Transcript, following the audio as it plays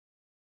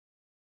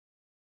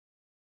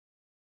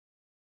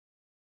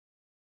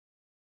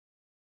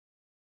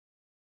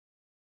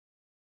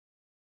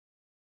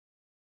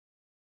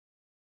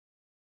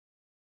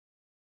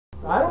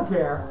I don't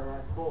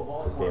care.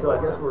 So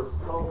I guess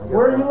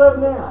Where do you live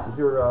now? Is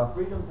your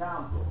Freedom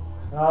Township.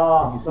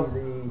 Oh, can you see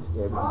these?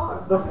 Yeah, we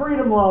can see. the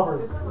freedom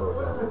lovers.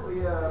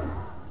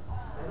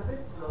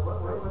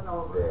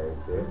 There, you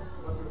see it?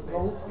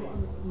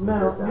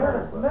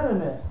 Mennonites.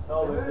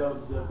 Oh,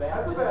 the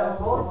Baptist.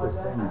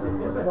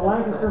 The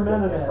Lancaster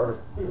Mennonites.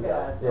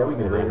 Yeah, we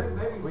can read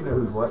it. We know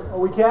who's what. Are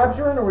we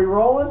capturing? Are we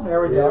rolling?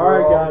 There we go. Yeah, All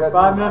right, guys.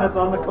 5 minutes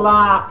on the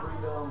clock.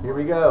 Here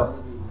we go.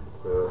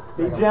 So,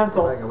 Be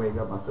gentle. I can wake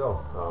up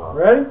myself.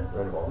 Ready?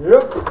 Ready, ball.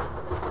 Yep.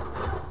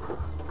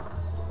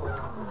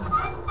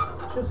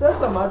 Should said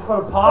something. I put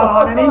a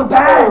pot on and he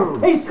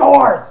bang! He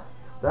scores!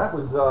 That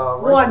was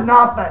Right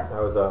 1-0. That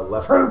was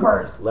left.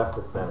 Troopers. Left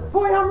to center.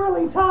 Boy, I'm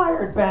really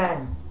tired.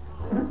 Bang.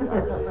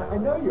 I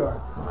know you are.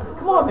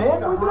 Come on,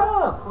 man. Wake it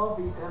up.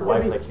 The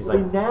wife's like, she's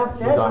like,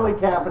 naturally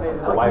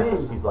caffeinated the like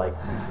wife's, me. she's like,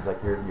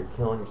 you're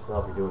killing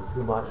yourself. You're doing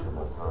too much. I'm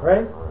like, all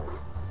Right? All right.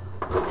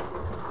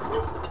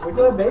 Wait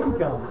till that baby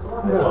comes.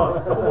 Well,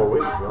 it's a couple more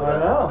weeks. You know? I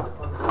know.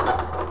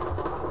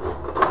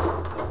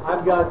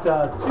 I've got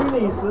 2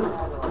 nieces.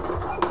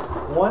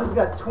 One's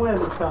got twins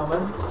coming,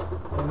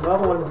 and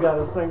another one's got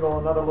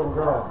another little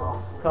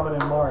girl coming in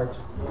March.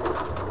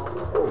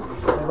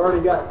 They've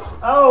already got.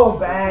 Oh,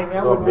 bang!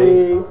 That would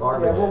be.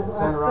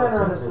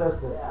 Center and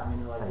assistant.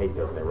 I hate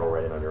those when they roll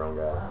right in on your own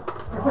guy.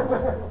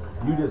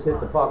 You just hit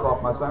the puck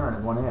off my center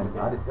in one hand.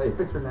 Hey,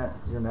 fix your net.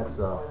 Your net's.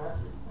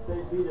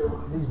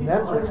 These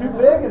nets are too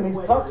big and these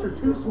pucks are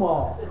too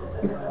small.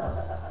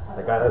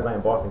 That guy that was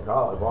in Boston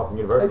College, Boston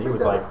University, he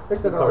was like, he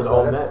fix that covered the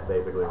whole outside. net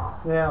basically.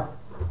 Yeah.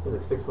 He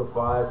was like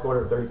 6'5",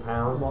 230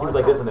 pounds. He was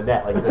like this in the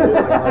net, like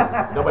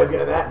nobody's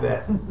getting that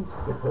net.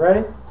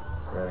 Ready?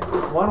 Ready.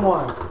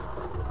 1-1.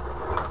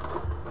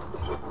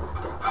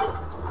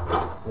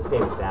 This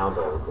game sounds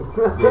old.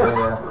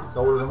 Yeah, it's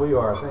older than we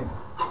are, I think.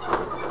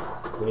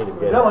 We need to We're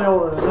get definitely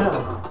older than them.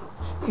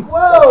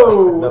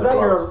 Whoa! Was that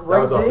your that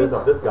right was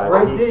off D? this guy.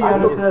 Right He- D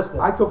unassisted.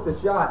 I took the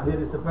shot, hit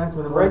his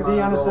defenseman. and Right went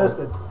D on goal.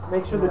 unassisted.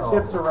 Make sure the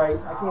chips are right.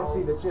 I can't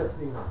see the chips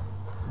either.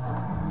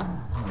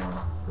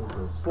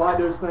 Slide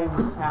those things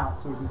out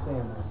so we can see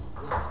them there.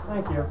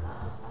 Thank you.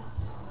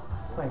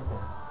 Thanks, Dan.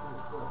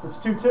 It's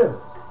 2-2.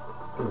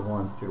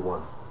 2-1.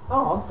 2-1.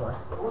 Oh, I'm sorry.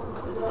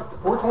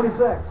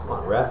 4:26. Come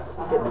on, ref.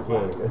 Get in the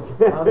game.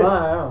 I'm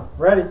not.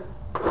 Ready?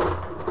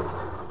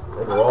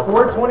 They go off.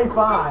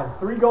 4:25.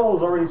 3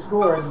 goals already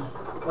scored.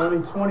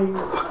 Only 40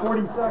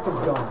 seconds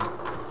gone.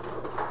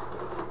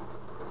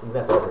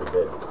 That's all pretty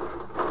good.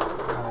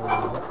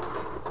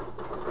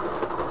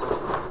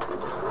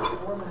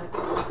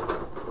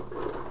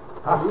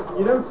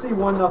 You don't see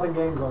 1-0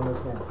 games on this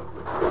game.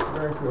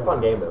 Very few. It's a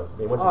fun game though. I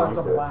mean, once you Oh, get it's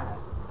used a to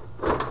blast.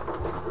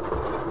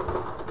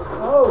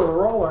 Oh, the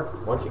roller. it.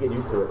 Once you get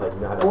used to it, like you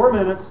know how to. 4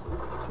 minutes.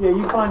 Yeah,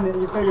 you find that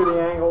you figure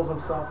the angles and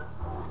stuff.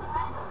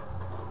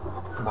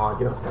 Come on,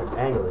 get off that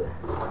angle there.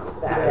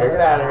 Get out of here.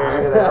 Get out of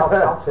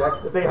here. I'll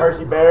check. This ain't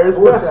Hershey Bears.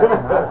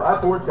 Forecheck. I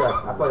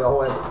forecheck. I play all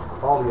the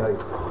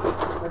ice.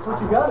 That's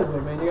what you got to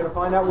do, man. You got to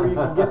find out where you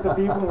can get to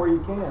people and where you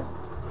can't.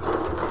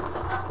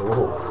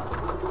 Ooh.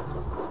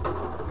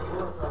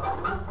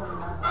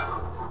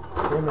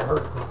 Thing that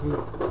hurts the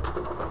teeth.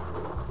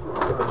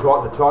 Get the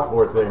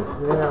chalkboard thing.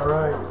 Yeah,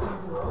 right.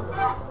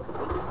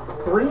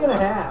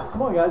 3.5.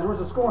 Come on, guys. Where's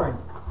the scoring?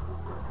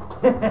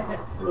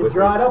 It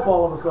dried up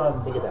all of a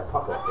sudden. You get that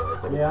puck off there.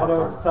 It's like Yeah, I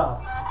know it's tough.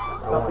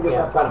 It's tough to get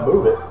that trying to puck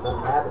move off. it.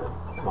 Nothing's happening.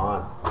 Come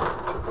on.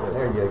 Yeah,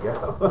 there you go.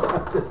 I'm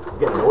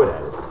getting annoyed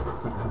at it.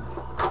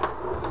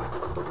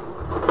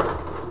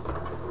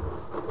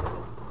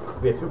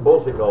 We had 2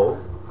 bullshit goals.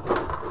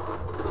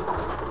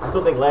 I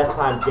still think last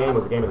time's game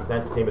was the game of the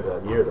century, game of the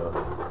year though.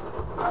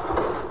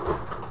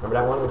 Remember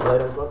that one we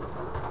played on book?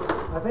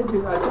 I think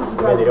you guys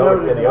the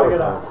noted it.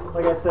 overtime.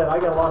 Like I said, I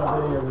got a lot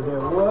of video to do.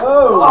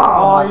 Whoa!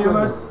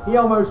 Oh, he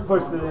almost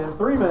pushed it in.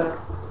 3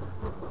 minutes.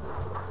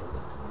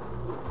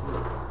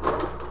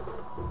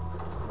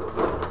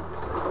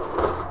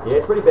 Yeah,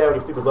 it's pretty bad when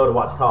you're super low to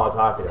watch college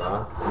hockey, though,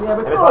 huh? Yeah,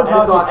 but And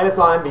it's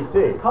on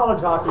NBC.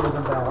 college hockey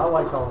isn't bad. I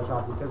like college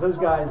hockey because those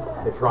guys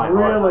They're trying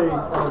really,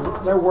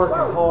 they're working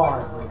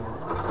hard. Man.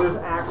 There's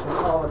action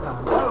all the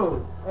time.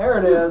 Whoa! There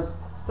it is.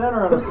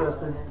 Center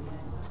unassisted.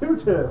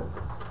 2-2.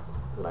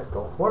 Nice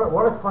goal.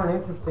 What I find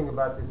interesting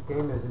about this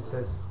game is it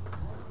says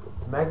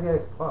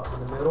magnetic puck in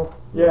the middle.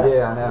 Yeah.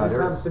 Yeah, I know. This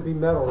happens to be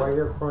metal right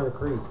here in front of the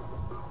crease.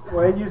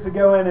 Well, it used to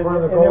go in and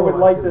Front of the it goal would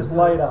line. light this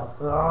light up.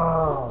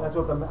 Oh. That's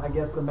what I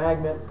guess the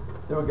magnet.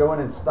 They would go in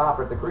and stop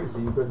at the crease so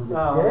you couldn't get.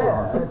 Oh,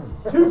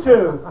 Yeah.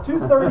 2-2.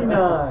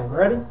 2:39.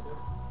 Ready?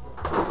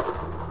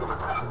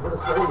 What a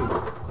save.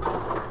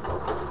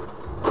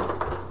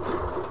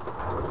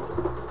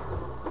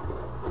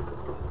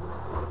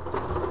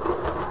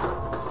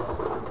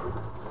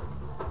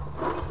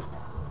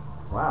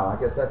 Wow, I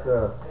guess that's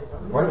a.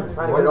 Trying to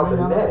get it off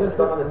the net. It's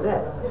stuck on the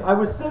net. I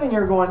was sitting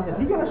here going, is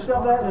he going to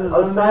shove that in his I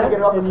was own trying to net? get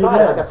it off the And you side.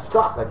 did. I got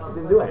struck. Like, it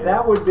didn't do anything.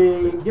 That would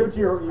be, give it to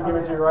your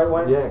right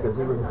way. Yeah, because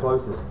he was the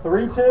closest.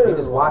 3-2. He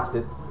just watched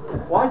it.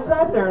 Well, I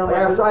sat there and I'm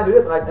Like, I was like, trying to do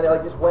this, and it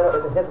like just went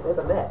up and hit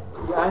the net.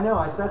 Yeah, I know.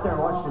 I sat there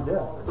and watched you do it.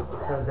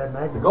 So is that The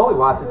Maggie? goalie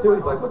watched it too.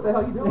 He's like, "What the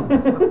hell you doing?"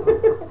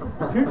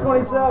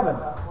 227.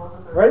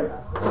 Right?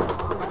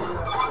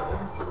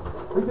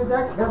 We did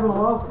that Kevin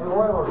Love for the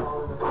Oilers.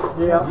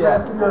 Yeah.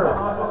 Yes. Sure.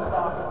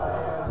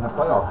 In a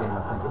playoff game,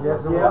 I think.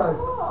 Yes, it Yeah. was.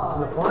 It's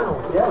in the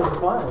finals. Yeah, it was the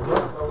finals.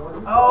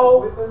 Yeah.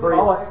 Oh!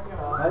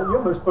 You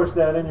almost pushed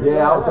that in your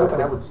Yeah, I was hoping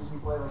that would.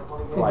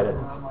 Slide it.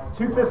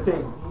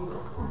 215.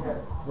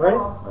 Ready?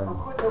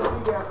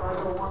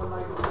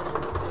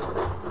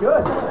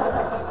 Good.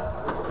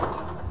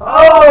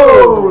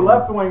 Oh!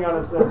 Left wing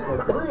unassisted.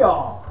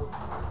 3-all.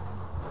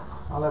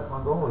 I left my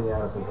goalie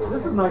out of the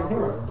This is nice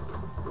here.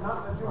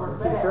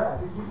 Keep track.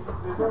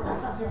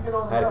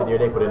 Had it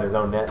Dick put in his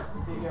own net.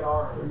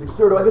 He's like,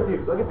 sir, do I get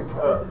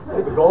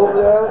the goal for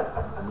that?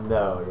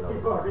 No, you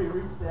don't.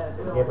 You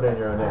can't put it in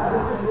your own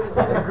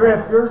net.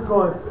 Griff, yours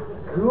going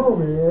cool,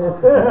 man.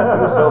 He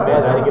was so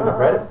mad that I didn't give him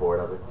credit for it.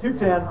 I was like,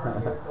 210.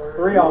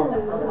 3-all.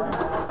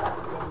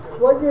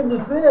 It's like getting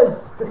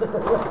assist.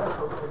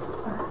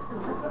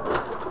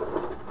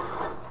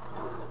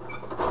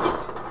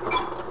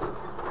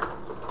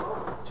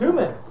 2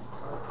 minutes.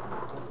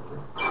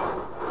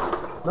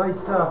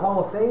 Nice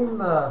Hall of Fame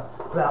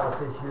ballot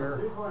this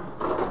year.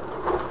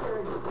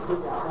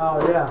 Oh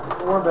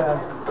yeah, or bad.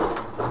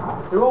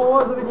 Who all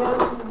was it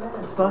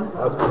again? Son?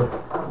 that was cool.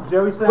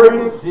 Joey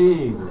Sanders?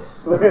 Jesus.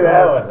 Look at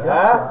that one.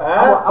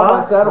 I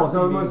watched that on It was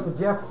almost TV. a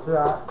Jeff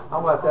shot. I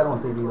watched that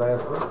on TV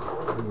last week.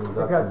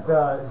 They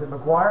got, is it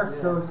McGuire,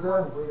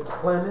 Sosa,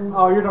 Clemens?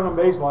 Oh, you're talking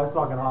baseball. I was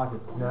talking hockey.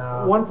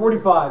 No.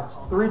 145.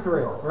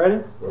 3-3.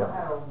 Ready?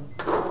 Yeah.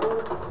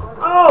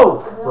 Oh!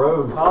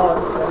 Rose. Call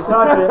it. Gotta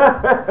touch it.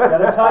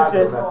 Gotta touch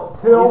it.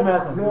 Till- He's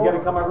messing. You gotta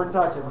come over and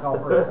touch it and call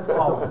for it.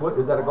 Oh. What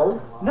is that a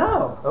goal?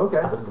 No.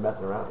 Okay. This is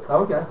messing around.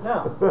 Okay.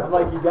 No. I'm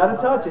like, you gotta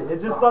touch it.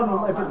 It just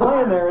doesn't, if it's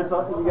laying there, you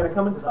gotta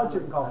come and touch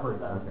it and call for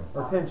it.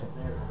 Or pinch it.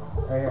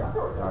 Right here.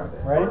 All right.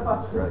 Ready?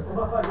 Right.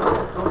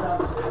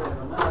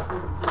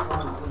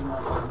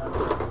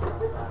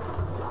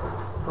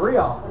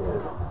 3-all.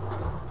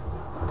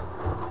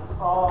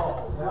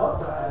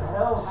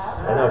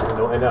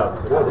 I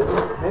know. Good, isn't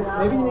it?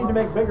 Maybe you need to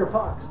make bigger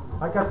pucks.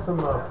 I got some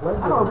flavor.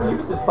 I don't know if we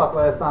used this puck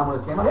last time on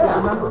this game. I Yeah. can't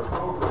remember.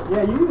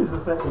 Yeah, you use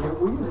this.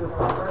 We use this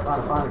puck.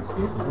 Trying to find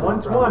excuses.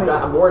 120.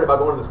 I'm worried about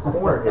going to this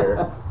corner here.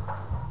 I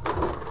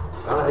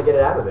don't know how to get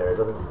it out of there. It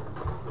doesn't.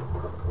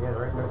 Yeah,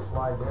 there ain't no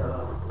slide there.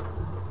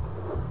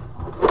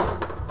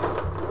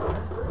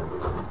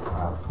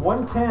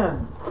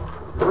 110.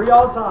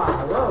 3-all tie.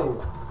 Whoa.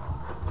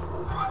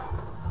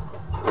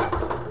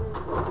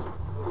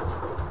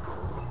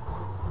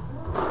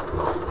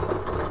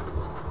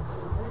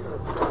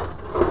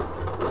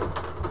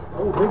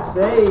 Oh, big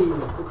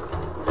save.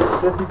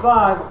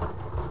 55.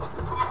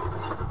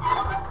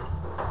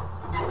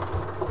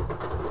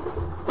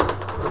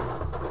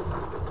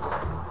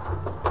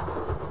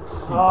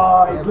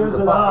 Oh, he gives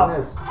it up.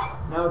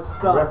 Now it's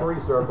stuck. Referee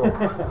circle.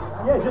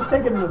 Yeah, just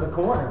take it into the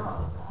corner.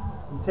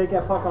 You take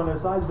that puck on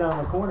those sides down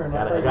the corner, and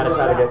that's how You you gotta get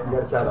try it to out. get. You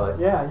gotta try to like.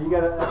 Yeah, you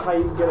gotta. That's how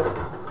you can get it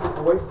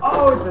away.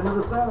 Oh, it's into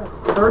the center.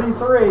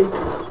 33.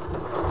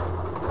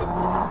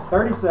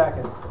 30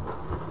 seconds.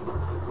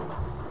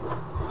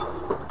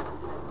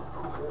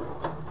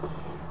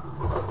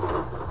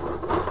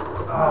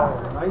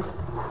 Oh, nice.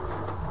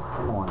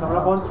 Come on. Coming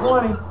up on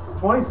 20.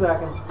 20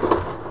 seconds.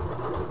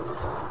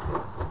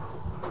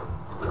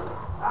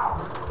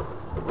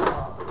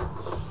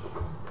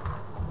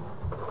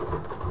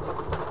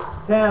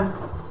 Ten.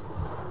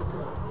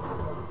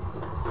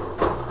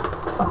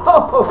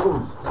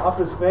 Oh! Off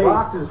his face.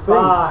 Rocked his face.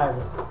 5,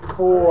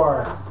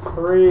 4,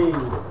 3,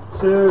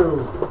 2,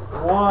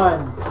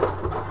 1.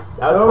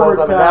 That was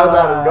close. That was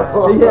on his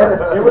goal.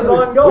 Yes. It was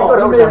on We goal. go to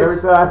He overtime made every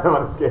it. time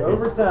on this game.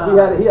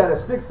 Overtime. He had a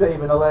stick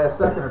save in the last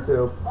second or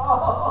two.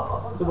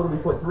 So what do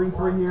we put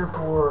 3-3 here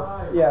for?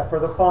 Yeah, for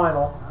the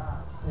final.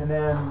 And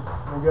then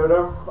we go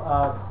to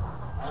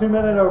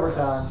 2-minute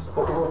overtime.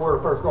 For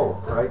first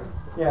goal, right?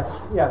 Yeah,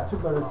 but it's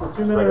a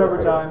 2-minute Regular,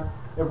 overtime.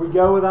 If we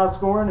go without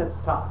scoring, it's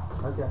tie.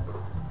 Okay.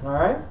 All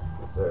right?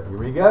 Yes, sir. Here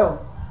we go.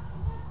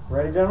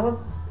 Ready, gentlemen?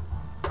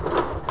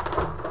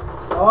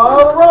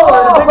 Oh,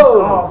 the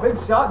roller! Big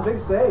shot, big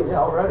save. Yeah,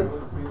 already.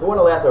 Who won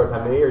the last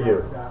overtime, me or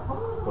you?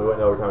 We went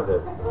in overtime with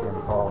this. Can't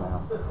recall now.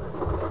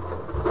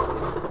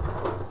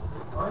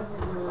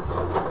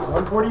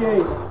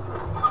 148.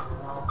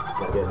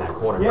 Gotta get in that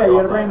corner. Yeah, you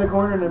gotta bring it in the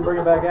corner and then bring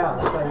it back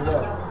out. That's how you do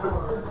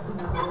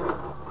it.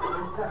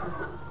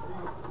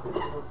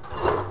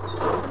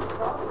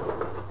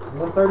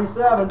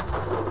 137.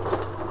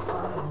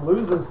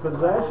 Loses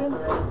possession.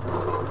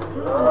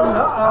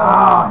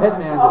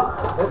 Headman.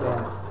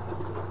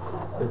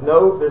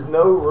 There's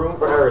no room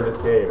for error in this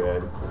game,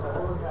 man.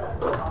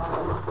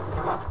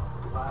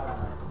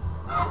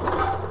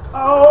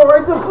 Oh,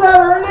 right to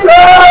center.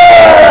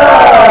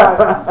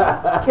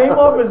 And came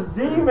up as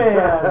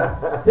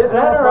D-man.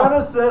 Center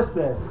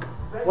unassisted.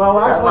 Well,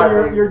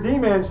 actually, your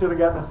D-man should have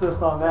gotten an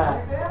assist on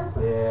that.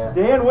 Yeah.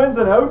 Dan wins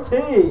an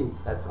OT.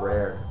 That's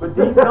rare. But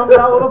Dean comes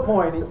out with a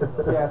point.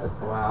 Yes.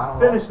 Wow. I don't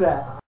know. Finish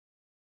that.